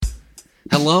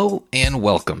Hello and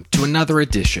welcome to another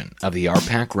edition of the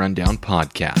RPAC Rundown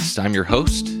Podcast. I'm your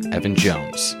host, Evan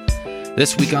Jones.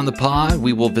 This week on the pod,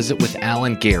 we will visit with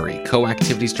Alan Garey,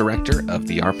 Co-Activities Director of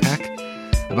the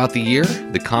RPAC, about the year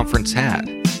the conference had,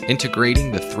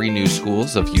 integrating the three new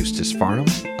schools of Eustis Farnham,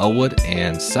 Elwood,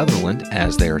 and Sutherland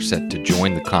as they are set to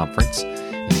join the conference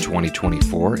in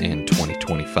 2024 and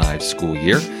 2025 school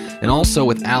year, and also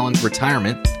with Alan's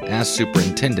retirement as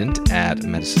superintendent at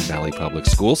Medicine Valley Public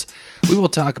Schools. We will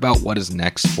talk about what is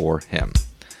next for him.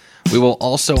 We will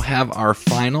also have our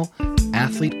final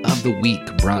Athlete of the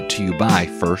Week brought to you by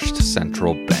First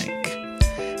Central Bank.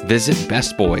 Visit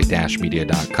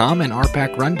bestboy-media.com and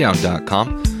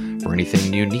rpacrundown.com for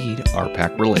anything you need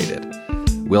RPAC related.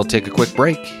 We'll take a quick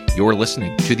break. You're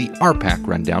listening to the RPAC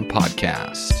Rundown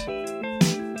Podcast.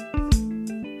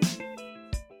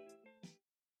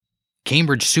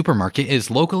 Cambridge Supermarket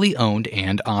is locally owned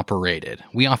and operated.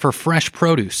 We offer fresh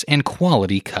produce and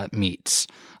quality cut meats,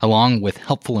 along with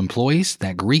helpful employees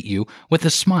that greet you with a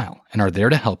smile and are there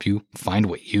to help you find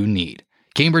what you need.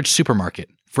 Cambridge Supermarket,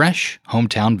 fresh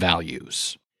hometown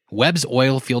values. Webb's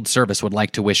Oilfield Service would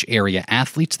like to wish area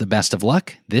athletes the best of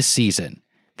luck this season.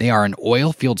 They are an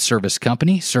oil field service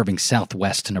company serving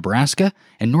southwest Nebraska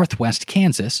and northwest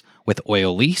Kansas with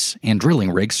oil lease and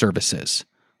drilling rig services.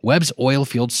 Webb's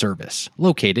Oilfield Service,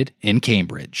 located in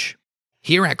Cambridge.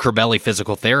 Here at Corbelli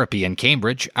Physical Therapy in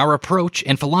Cambridge, our approach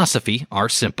and philosophy are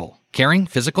simple. Caring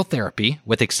physical therapy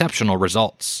with exceptional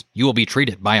results. You will be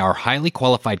treated by our highly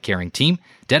qualified caring team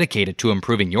dedicated to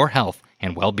improving your health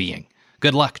and well-being.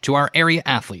 Good luck to our area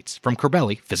athletes from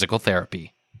Corbelli Physical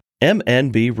Therapy.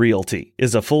 MNB Realty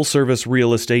is a full-service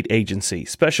real estate agency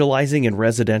specializing in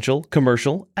residential,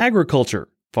 commercial, agriculture,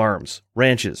 farms,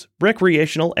 ranches,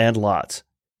 recreational, and lots.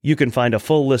 You can find a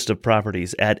full list of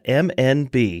properties at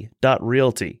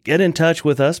mnb.realty. Get in touch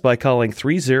with us by calling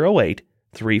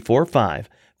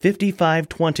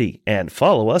 308-345-5520 and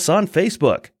follow us on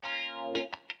Facebook.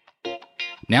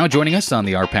 Now joining us on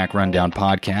the RPAC Rundown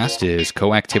Podcast is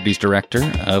Co-Activities Director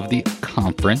of the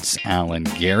conference, Alan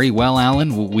Garey. Well,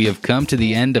 Alan, we have come to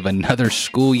the end of another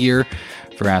school year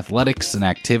for athletics and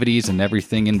activities and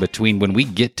everything in between. When we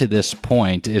get to this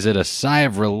point, is it a sigh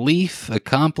of relief,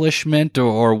 accomplishment,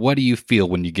 or what do you feel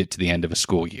when you get to the end of a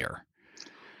school year?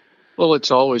 Well, it's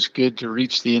always good to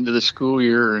reach the end of the school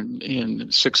year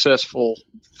in successful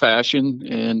fashion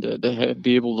and to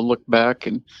be able to look back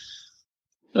and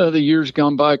the year's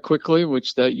gone by quickly,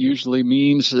 which that usually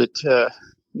means that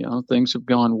things have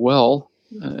gone well,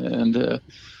 and the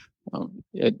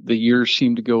years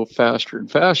seem to go faster and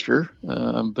faster.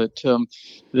 But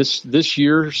this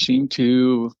year seemed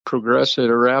to progress at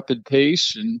a rapid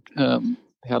pace, and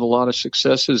had a lot of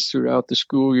successes throughout the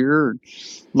school year.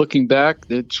 Looking back,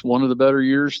 it's one of the better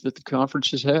years that the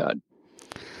conference has had.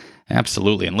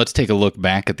 Absolutely. And let's take a look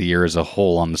back at the year as a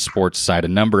whole on the sports side. A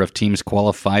number of teams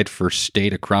qualified for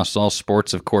state across all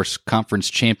sports. Of course, conference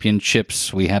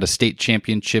championships. We had a state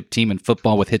championship team in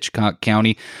football with Hitchcock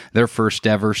County, their first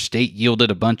ever. State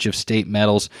yielded a bunch of state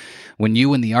medals. When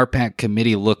you and the RPAC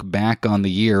committee look back on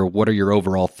the year, what are your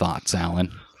overall thoughts,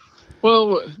 Alan?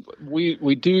 Well,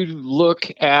 we do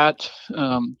look at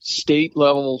state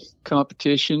level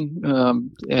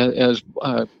competition as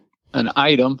an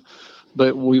item.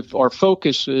 But our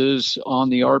focus is on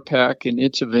the RPAC and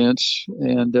its events.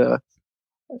 And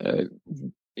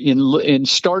in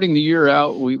starting the year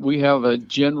out, we have a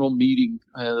general meeting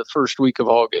the first week of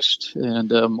August. And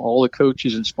all the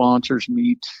coaches and sponsors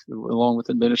meet along with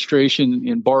administration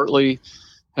in Bartley,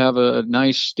 have a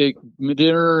nice steak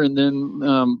dinner, and then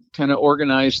kind of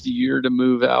organize the year to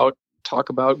move out, talk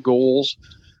about goals.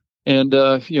 And,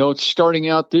 starting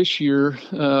out this year,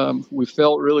 we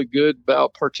felt really good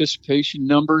about participation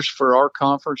numbers for our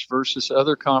conference versus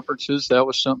other conferences. That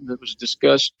was something that was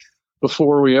discussed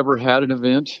before we ever had an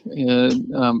event,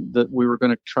 and that we were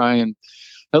going to try and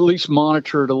at least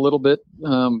monitor it a little bit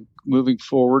moving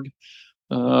forward.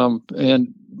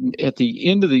 And at the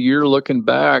end of the year, looking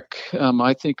back,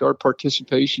 I think our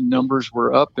participation numbers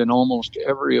were up in almost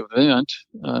every event,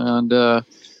 and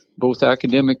both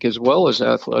academic as well as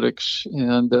athletics.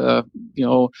 And,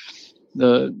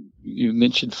 you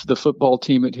mentioned the football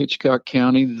team at Hitchcock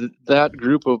County. That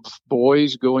group of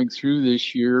boys going through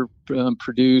this year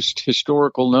produced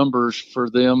historical numbers for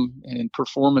them and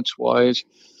performance-wise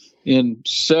in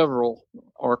several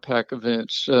RPAC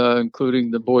events,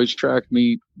 including the boys track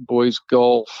meet, boys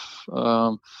golf,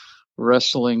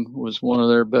 wrestling was one of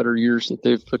their better years that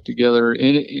they've put together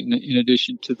in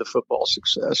addition to the football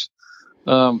success.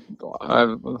 I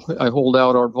hold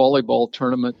out our volleyball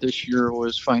tournament this year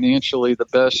was financially the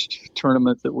best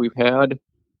tournament that we've had.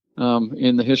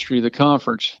 in the history of the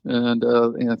conference. And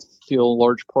I feel a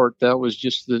large part that was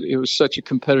just that it was such a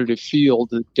competitive field,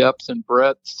 the depth and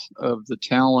breadth of the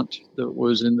talent that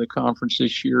was in the conference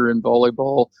this year in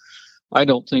volleyball. I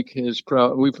don't think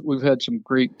we've had some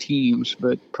great teams,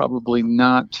 but probably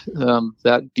not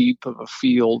that deep of a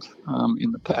field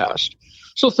in the past.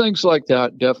 So things like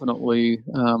that definitely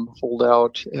hold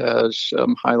out as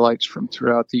highlights from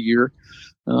throughout the year.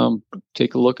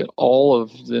 Take a look at all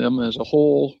of them as a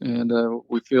whole, and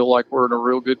we feel like we're in a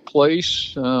real good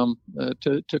place to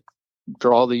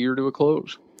draw the year to a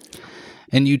close.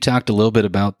 And you talked a little bit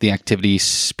about the activities,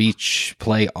 speech,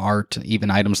 play, art,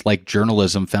 even items like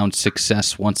journalism found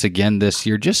success once again this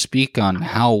year. Just speak on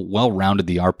how well-rounded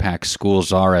the RPAC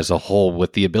schools are as a whole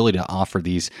with the ability to offer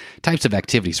these types of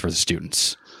activities for the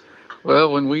students.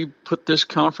 Well, when we put this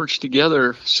conference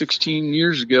together 16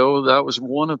 years ago, that was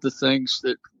one of the things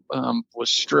that was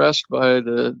stressed by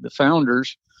the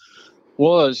founders,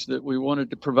 was that we wanted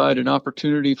to provide an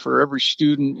opportunity for every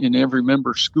student in every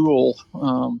member school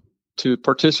to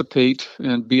participate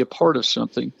and be a part of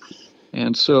something.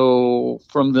 And so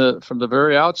from the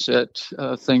very outset,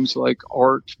 things like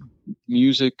art,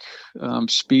 music,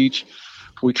 speech,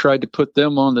 we tried to put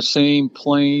them on the same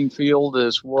playing field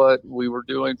as what we were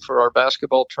doing for our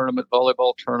basketball tournament,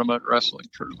 volleyball tournament, wrestling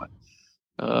tournament.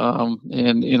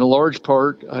 And in a large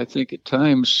part, I think at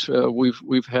times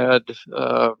we've had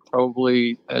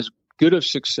probably as good of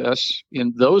success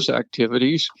in those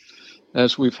activities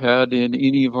as we've had in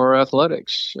any of our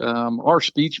athletics. Our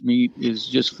speech meet is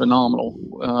just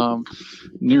phenomenal.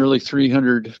 Nearly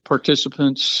 300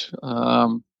 participants.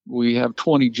 We have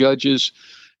 20 judges,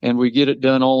 and we get it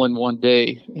done all in one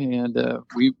day. And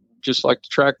we, just like the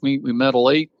track meet, we medal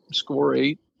 8, score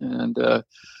 8, and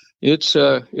it's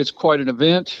quite an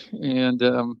event. And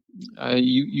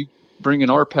you bring an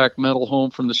RPAC medal home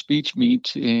from the speech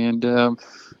meet, and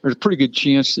there's a pretty good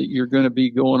chance that you're going to be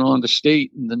going on to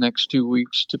state in the next 2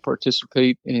 weeks to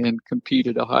participate and compete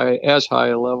at as high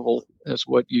a level as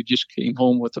what you just came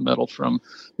home with a medal from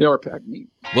the RPAC meet.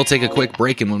 We'll take a quick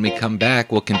break, and when we come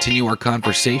back, we'll continue our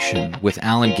conversation with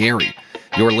Alan Garey.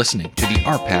 You're listening to the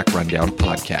RPAC Rundown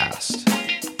Podcast.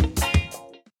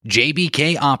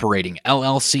 JBK Operating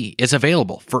LLC is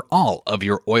available for all of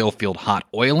your oil field hot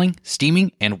oiling,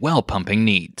 steaming, and well pumping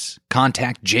needs.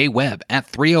 Contact Jay Webb at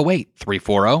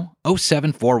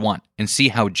 308-340-0741 and see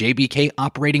how JBK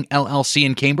Operating LLC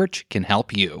in Cambridge can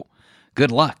help you. Good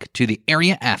luck to the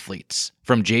area athletes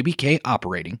from JBK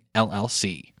Operating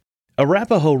LLC.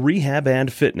 Arapahoe Rehab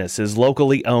and Fitness is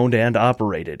locally owned and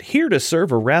operated, here to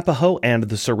serve Arapahoe and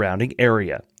the surrounding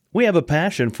area. We have a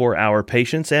passion for our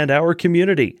patients and our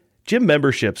community. Gym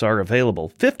memberships are available,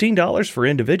 $15 for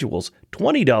individuals,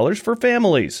 $20 for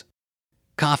families.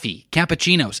 Coffee,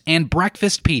 cappuccinos, and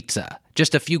breakfast pizza.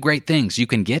 Just a few great things you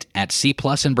can get at C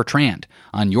Plus in Bertrand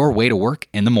on your way to work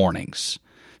in the mornings.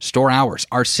 Store hours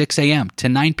are 6 a.m. to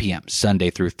 9 p.m. Sunday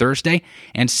through Thursday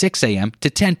and 6 a.m. to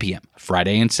 10 p.m.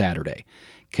 Friday and Saturday.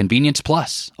 Convenience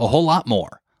plus, a whole lot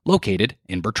more. Located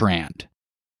in Bertrand.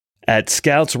 At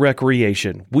Scouts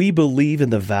Recreation, we believe in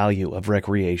the value of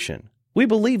recreation. We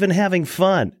believe in having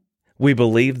fun. We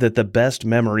believe that the best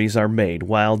memories are made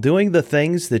while doing the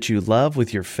things that you love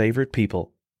with your favorite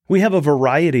people. We have a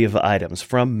variety of items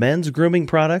from men's grooming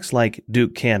products like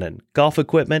Duke Cannon, golf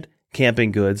equipment,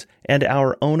 camping goods, and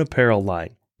our own apparel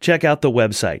line. Check out the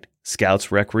website,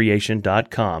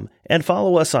 scoutsrecreation.com, and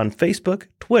follow us on Facebook,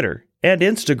 Twitter, and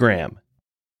Instagram.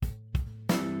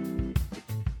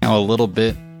 Now, a little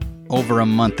bit over a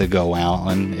month ago,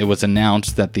 Alan, it was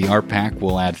announced that the RPAC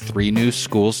will add 3 new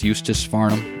schools, Eustis,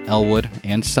 Farnham, Elwood,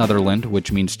 and Sutherland,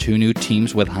 which means 2 new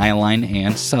teams with Highline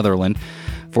and Sutherland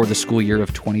for the school year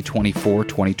of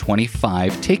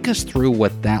 2024-2025. Take us through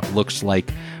what that looks like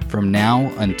from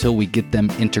now until we get them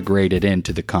integrated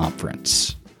into the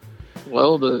conference.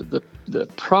 Well, the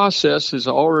process has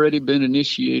already been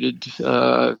initiated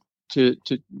to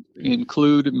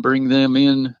include and bring them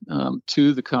in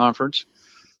to the conference.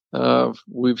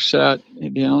 We've sat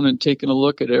down and taken a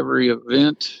look at every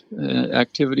event,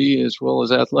 activity, as well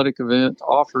as athletic event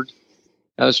offered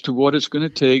as to what it's going to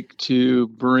take to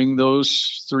bring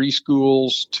those 3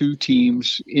 schools, 2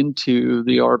 teams into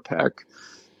the RPAC.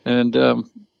 And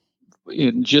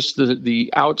in just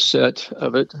the outset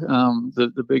of it,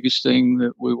 the biggest thing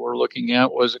that we were looking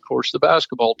at was, of course, the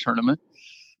basketball tournament.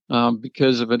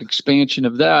 Because of an expansion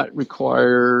of that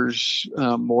requires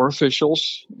more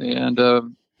officials and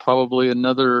probably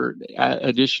another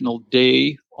additional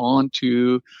day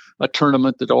onto a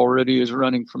tournament that already is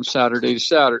running from Saturday to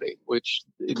Saturday, which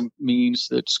it means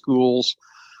that schools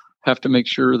have to make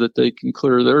sure that they can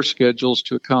clear their schedules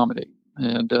to accommodate.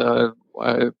 And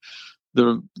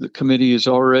the committee has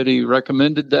already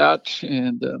recommended that,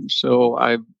 and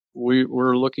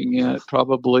we're looking at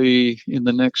probably in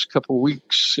the next couple of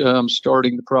weeks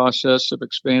starting the process of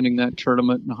expanding that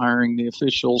tournament and hiring the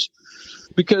officials.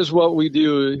 Because what we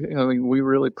do, I mean, we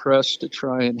really press to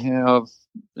try and have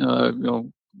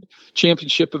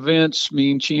championship events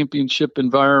mean championship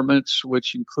environments,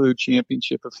 which include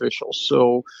championship officials.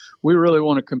 So we really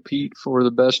want to compete for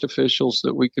the best officials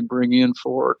that we can bring in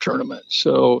for our tournament.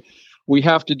 So we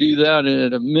have to do that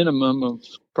at a minimum of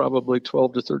probably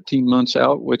 12 to 13 months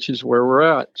out, which is where we're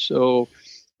at. So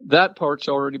that part's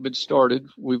already been started.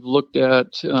 We've looked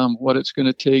at what it's going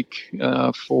to take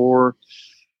for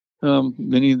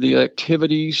many of the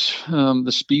activities.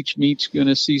 The speech meet's going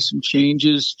to see some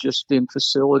changes just in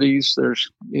facilities.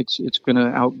 It's going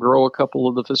to outgrow a couple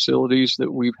of the facilities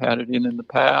that we've had it in the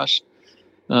past.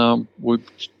 We've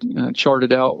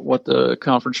charted out what the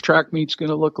conference track meet's going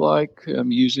to look like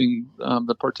using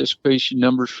the participation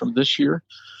numbers from this year.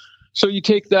 So you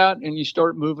take that and you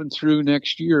start moving through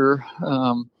next year,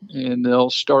 and they'll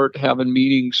start having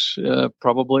meetings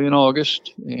probably in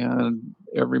August and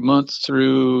every month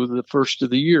through the first of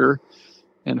the year.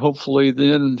 And hopefully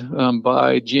then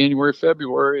by January,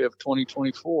 February of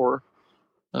 2024,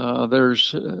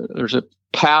 there's a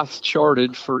path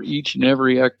charted for each and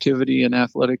every activity and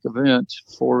athletic event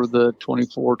for the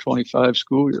 24-25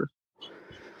 school year.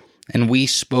 And we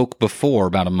spoke before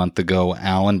about a month ago,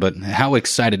 Alan, but how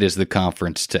excited is the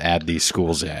conference to add these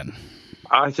schools in?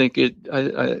 I think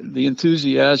the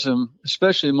enthusiasm,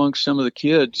 especially amongst some of the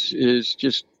kids, is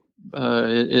just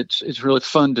it's really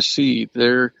fun to see.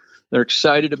 They're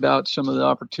excited about some of the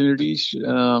opportunities.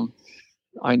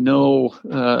 I know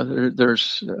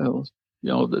there's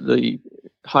the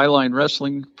Highline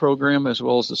Wrestling program as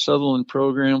well as the Sutherland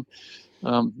program.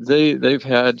 They've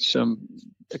had some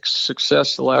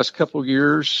success the last couple of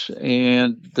years,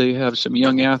 and they have some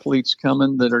young athletes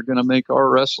coming that are going to make our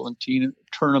wrestling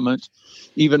tournament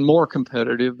even more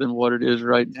competitive than what it is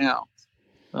right now.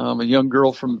 A young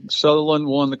girl from Sutherland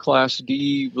won the Class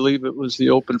D, I believe it was the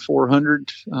Open 400,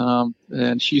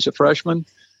 and she's a freshman.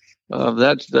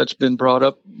 That's been brought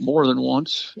up more than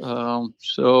once.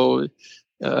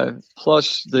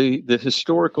 Plus the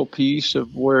historical piece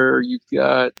of where you've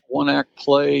got one act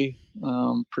play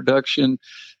production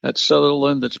at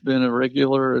Sutherland that's been a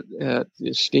regular at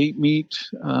the state meet.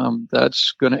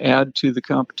 That's going to add to the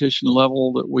competition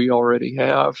level that we already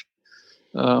have.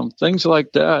 Things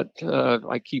like that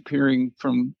I keep hearing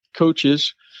from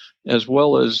coaches, as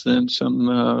well as then some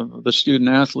of the student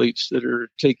athletes that are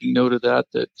taking note of that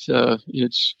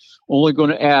it's only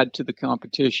going to add to the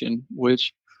competition,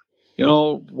 which,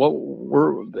 what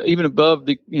we're even above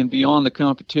and beyond the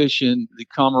competition, the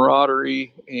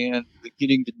camaraderie and the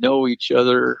getting to know each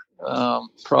other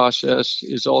process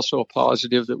is also a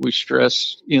positive that we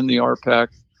stress in the RPAC.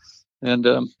 And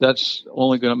that's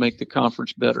only going to make the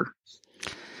conference better.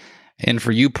 And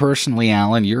for you personally,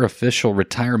 Alan, your official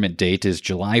retirement date is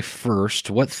July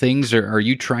 1st. What things are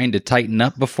you trying to tighten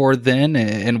up before then?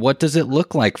 And what does it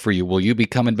look like for you? Will you be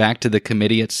coming back to the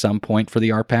committee at some point for the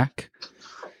RPAC?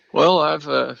 Well, I've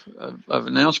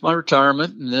announced my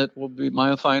retirement, and that will be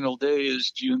my final day is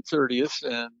June 30th.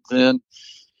 And then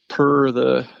per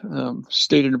the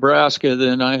state of Nebraska,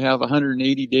 then I have a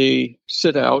 180-day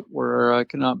sit-out where I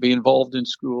cannot be involved in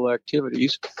school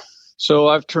activities. So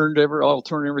I'll turn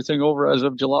everything over as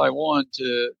of July 1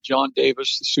 to John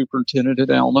Davis, the superintendent at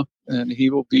Alma, and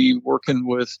he will be working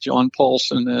with John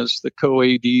Paulson as the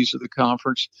co-ADs of the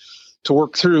conference to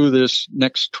work through this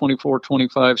next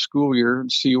 24-25 school year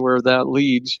and see where that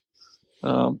leads.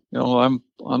 I'm out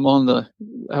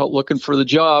looking for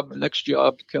the next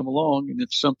job to come along, and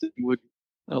if something would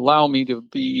allow me to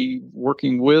be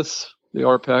working with the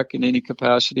RPAC in any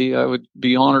capacity, I would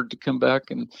be honored to come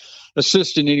back and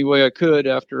assist in any way I could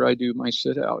after I do my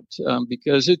sit out,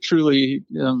 because it truly,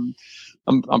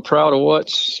 I'm proud of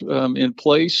what's in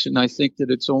place, and I think that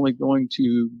it's only going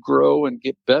to grow and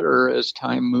get better as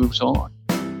time moves on.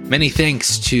 Many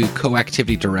thanks to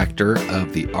Co-Activity Director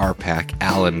of the RPAC,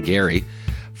 Alan Garey,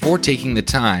 for taking the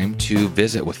time to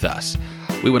visit with us.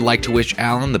 We would like to wish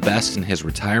Alan the best in his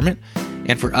retirement,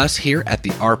 and for us here at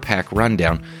the RPAC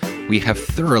Rundown, we have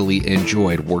thoroughly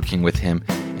enjoyed working with him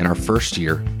in our first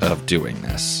year of doing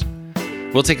this.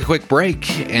 We'll take a quick break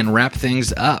and wrap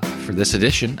things up for this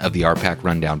edition of the RPAC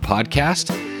Rundown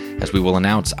podcast, as we will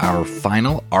announce our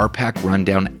final RPAC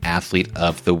Rundown Athlete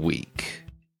of the Week.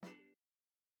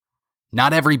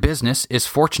 Not every business is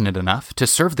fortunate enough to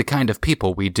serve the kind of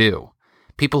people we do.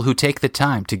 People who take the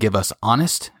time to give us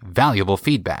honest, valuable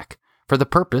feedback for the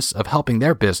purpose of helping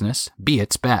their business be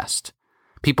its best.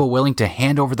 People willing to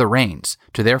hand over the reins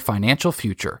to their financial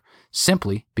future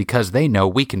simply because they know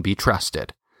we can be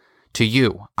trusted. To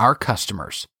you, our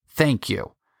customers, thank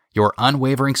you. Your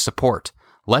unwavering support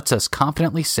lets us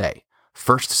confidently say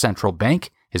First Central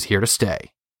Bank is here to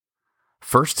stay.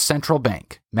 First Central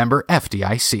Bank, member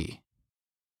FDIC.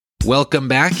 Welcome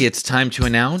back. It's time to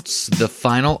announce the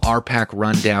final RPAC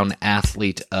Rundown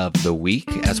Athlete of the Week,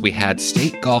 as we had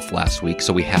state golf last week,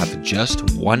 so we have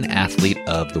just one Athlete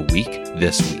of the Week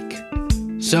this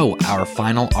week. So our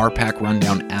final RPAC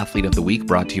Rundown Athlete of the Week,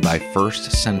 brought to you by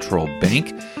First Central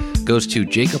Bank, goes to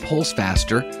Jacob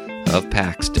Holzfaster of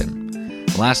Paxton.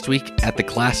 Last week at the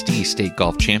Class D State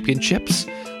Golf Championships,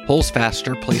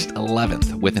 Holzfaster placed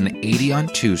 11th with an 80 on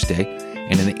Tuesday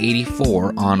and an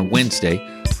 84 on Wednesday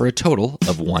for a total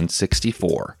of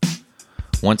 164.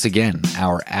 Once again,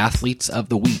 our Athletes of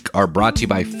the Week are brought to you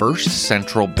by First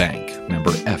Central Bank, member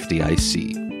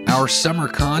FDIC. Our summer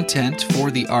content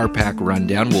for the RPAC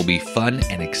Rundown will be fun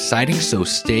and exciting, so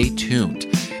stay tuned.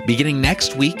 Beginning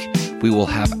next week, we will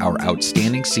have our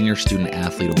Outstanding Senior Student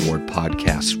Athlete Award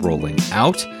podcast rolling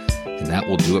out, and that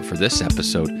will do it for this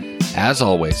episode. As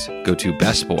always, go to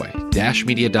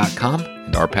bestboy-media.com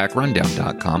and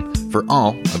rpacrundown.com for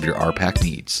all of your RPAC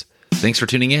needs. Thanks for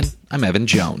tuning in. I'm Evan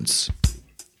Jones.